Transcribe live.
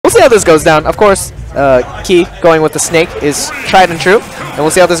We'll see how this goes down. Of course, Key going with the snake is tried and true, and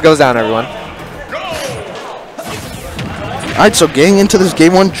we'll see how this goes down, everyone. Alright, so getting into this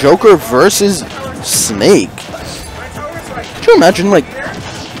game 1, Joker versus Snake. Could you imagine, like,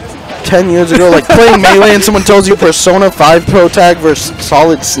 10 years ago, like, playing Melee and someone tells you Persona 5 Pro Tag versus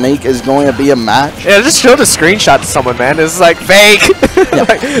Solid Snake is going to be a match? Yeah, I just showed a screenshot to someone, man. It's like fake. Yeah.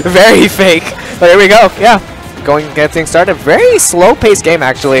 Like, very fake. But here we go. Yeah. Get things started. Very slow-paced game,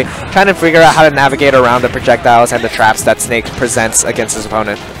 actually. Trying to figure out how to navigate around the projectiles and the traps that Snake presents against his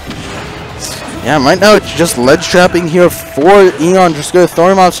opponent. Yeah, right now it's just ledge trapping here for EON. Just going to throw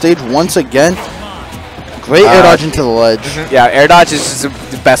him off stage once again. Great air dodge into the ledge. Yeah, air dodge is just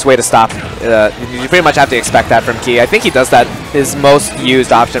the best way to stop. You pretty much have to expect that from Key. I think he does that. His most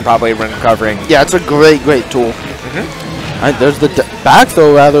used option probably when recovering. Yeah, it's a great tool. Alright, there's the back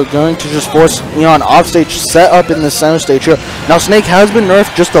throw, rather, going to just force EON off stage, set up in the center stage here. Now, Snake has been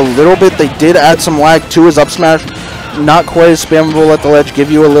nerfed just a little bit. They did add some lag to his up smash. Not quite as spammable at the ledge, give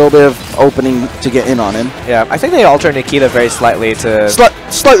you a little bit of opening to get in on him. Yeah, I think they altered Nikita very slightly to...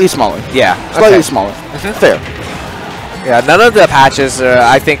 Slightly smaller. Yeah. Slightly smaller. Fair. Yeah, none of the patches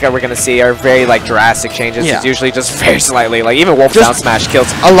I think we're going to see are very, like, drastic changes. Yeah. It's usually just very slightly. Like, even Wolf Down Smash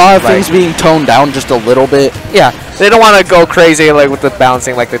kills... A lot of things being toned down just a little bit. Yeah, they don't want to go crazy, like, with the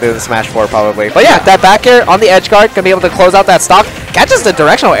balancing like they did in Smash 4, probably. But yeah, that back air on the edge guard, going to be able to close out that stock. Catches the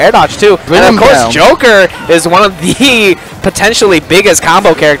directional air dodge, too. And, of course, Joker is one of the potentially biggest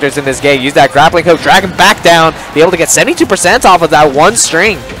combo characters in this game. Use that grappling hook, drag him back down, be able to get 72% off of that one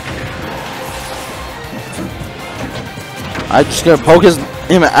string. I'm just going to poke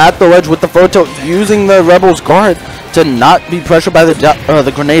him at the ledge with the photo, using the Rebel's guard to not be pressured by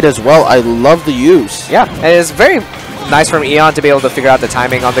the grenade as well. I love the use. Yeah, and it's very nice from EON to be able to figure out the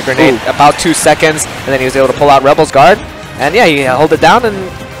timing on the grenade. About 2 seconds, and then he was able to pull out Rebel's guard. And yeah, he held it down, and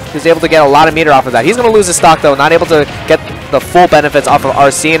he was able to get a lot of meter off of that. He's going to lose his stock, though, not able to get the full benefits off of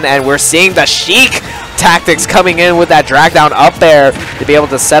Arsene, and we're seeing the Sheik tactics coming in with that drag down up there to be able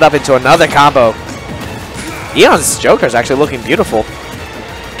to set up into another combo. EON's Joker is actually looking beautiful.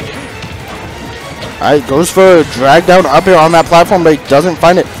 Alright, goes for a drag down up here on that platform, but he doesn't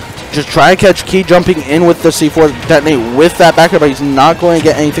find it. Just try to catch Key jumping in with the C4 detonate with that backer, but he's not going to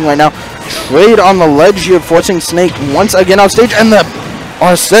get anything right now. Trade on the ledge here, forcing Snake once again off stage, and the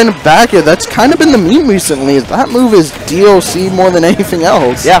Arsene backer. That's kind of been the meme recently. That move is DOC more than anything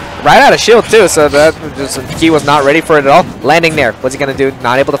else. Yeah, right out of shield too, so that just Key was not ready for it at all. Landing there. What's he going to do?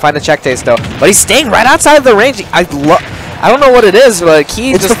 Not able to find the check taste though. But he's staying right outside of the range. I don't know what it is, but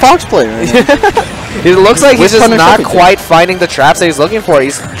Key it's just... the Fox player. It looks like he's just not quite finding the traps that he's looking for.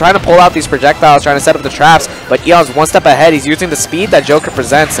 He's trying to pull out these projectiles, trying to set up the traps, but EON's one step ahead. He's using the speed that Joker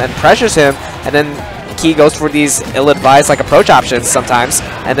presents and pressures him, and then Key goes for these ill-advised like approach options sometimes,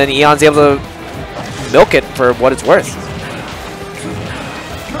 and then EON's able to milk it for what it's worth.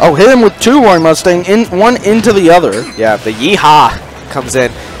 Oh, hit him with 2 Roaring Mustang, one into the other. Yeah, the Yeehaw comes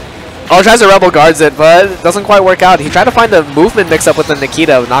in. Oh, tries to Rebel guards it, but it doesn't quite work out. He tried to find the movement mix-up with the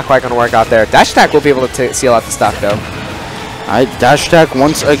Nikita, not quite going to work out there. Dash attack will be able to seal out the stock, though. Alright, dash attack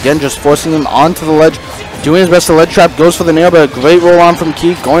once again, just forcing him onto the ledge. Doing his best to ledge trap, goes for the nail, but a great roll on from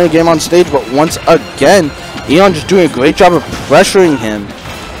Key, going a game on stage, but once again, EON just doing a great job of pressuring him.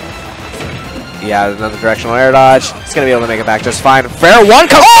 Yeah, another directional air dodge. He's going to be able to make it back just fine. Fair one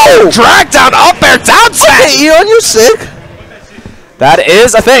comes. Oh! Drag down, up air, down smash! Hey, EON, you sick? That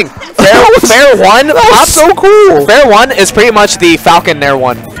is a thing. Fair one. That's so cool. Fair one is pretty much the Falcon Nair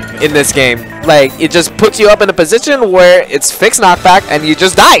one in this game. Like, it just puts you up in a position where it's fixed knockback and you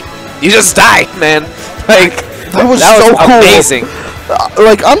just die. You just die, man. Like, that was so cool. Amazing.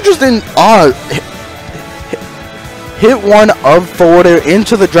 Like, I'm just in awe. Hit one of forward air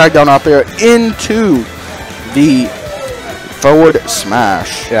into the drag down up air into the forward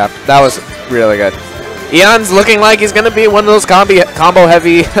smash. Yeah, that was really good. EON's looking like he's gonna be one of those combo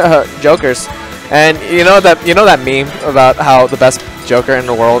heavy jokers, and you know that meme about how the best joker in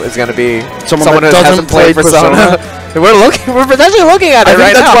the world is gonna be someone who hasn't played Persona. We're potentially looking at it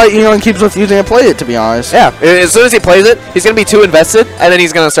right now. That's why EON keeps refusing to play it, to be honest. Yeah, as soon as he plays it, he's gonna be too invested, and then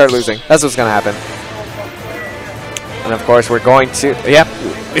he's gonna start losing. That's what's gonna happen. And of course, we're going to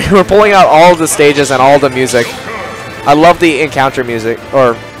we're pulling out all the stages and all the music. I love the encounter music,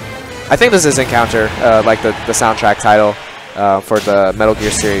 or I think this is Encounter, like the soundtrack title for the Metal Gear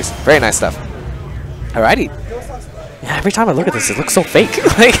series. Very nice stuff. Alrighty. Yeah, every time I look at this, it looks so fake.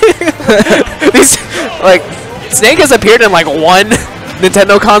 Like, Snake has appeared in like one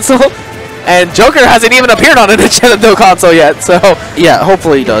Nintendo console, And Joker hasn't even appeared on a Nintendo console yet, so... Yeah,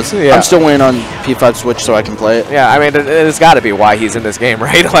 hopefully he does. Yeah. I'm still waiting on P5 Switch so I can play it. Yeah, I mean, it's got to be why he's in this game,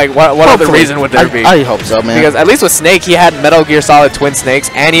 right? Like, what other reason would there be? I hope so, man. Because at least with Snake, he had Metal Gear Solid Twin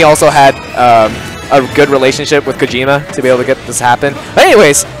Snakes, and he also had a good relationship with Kojima to be able to get this happen. But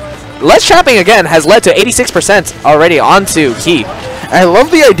anyways, ledge trapping, again, has led to 86% already onto Key. I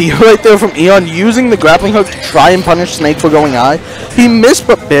love the idea right there from EON using the grappling hook to try and punish Snake for going high. He missed,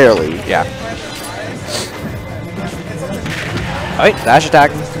 but barely. Yeah. Alright, dash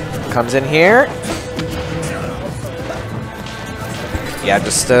attack comes in here. Yeah,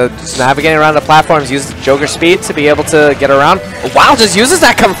 just navigating around the platforms, uses Joker speed to be able to get around. Wow, just uses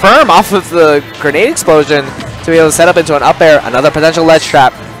that confirm off of the grenade explosion to be able to set up into an up air, another potential ledge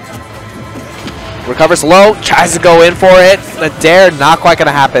trap. Recovers low, tries to go in for it. The dare, not quite going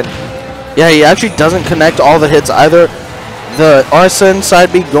to happen. Yeah, he actually doesn't connect all the hits either. The Arsene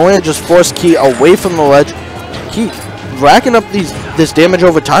side B going to just force Key away from the ledge. Key racking up this damage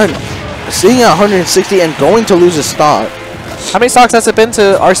over time. Seeing at 160 and going to lose his stock. How many stocks has it been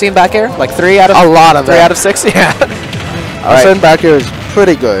to Arsene back air? Like 3 out of... A lot of 3 out of 6? Yeah. Arsene back air is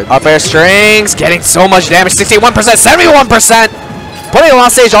pretty good. Up air strings, getting so much damage. 61%, 71%. Putting him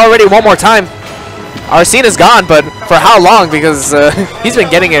on stage already one more time. Arsene is gone, but for how long? Because he's been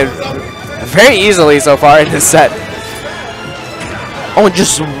getting it very easily so far in this set. Oh, and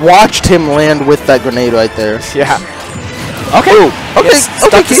just watched him land with that grenade right there. Yeah. Okay. Ooh. Okay.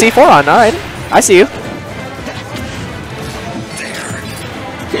 Stuck the C4 on. All right. I see you.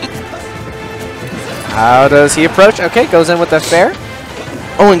 How does he approach? Okay, goes in with the fair.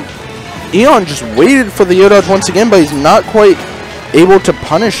 Oh, and EON just waited for the Yo-Dodge once again, but he's not quite able to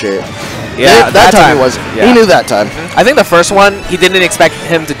punish it. Yeah, that time he was. Yeah. He knew that time. I think the first one, he didn't expect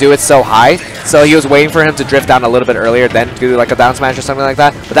him to do it so high, so he was waiting for him to drift down a little bit earlier, then do like a down smash or something like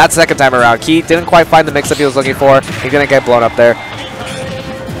that. But that second time around, Key didn't quite find the mix-up he was looking for. He didn't get blown up there.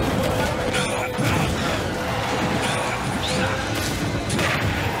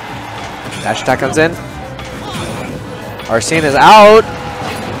 Dash attack comes in. Arsene is out.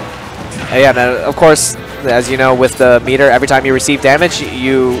 And yeah, now, of course, as you know, with the meter, every time you receive damage,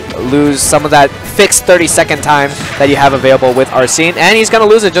 you lose some of that fixed 30-second time that you have available with Arsene, and he's going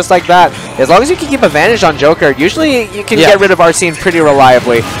to lose it just like that. As long as you can keep advantage on Joker, usually you can get rid of Arsene pretty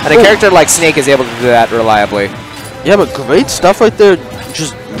reliably, and a character like Snake is able to do that reliably. Yeah, but great stuff right there.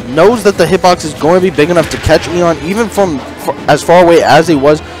 Just knows that the hitbox is going to be big enough to catch EON, even from as far away as he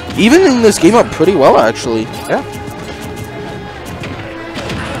was. Even in this game up pretty well, actually. Yeah.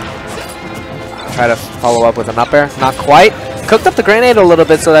 Try to follow up with an up air. Not quite. Cooked up the grenade a little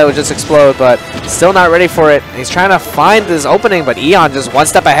bit so that it would just explode, but still not ready for it. He's trying to find this opening, but EON just one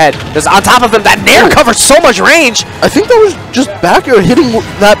step ahead. Just on top of him, that nair covers so much range. I think that was just back air hitting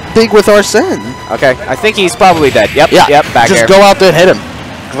that big with Arsene. Okay, I think he's probably dead. Yep, yeah, yep, back air. Just go out there and hit him.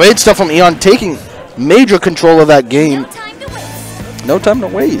 Great stuff from EON, taking major control of that game. No time to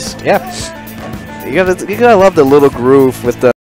waste. Yeah. You gotta love the little groove with the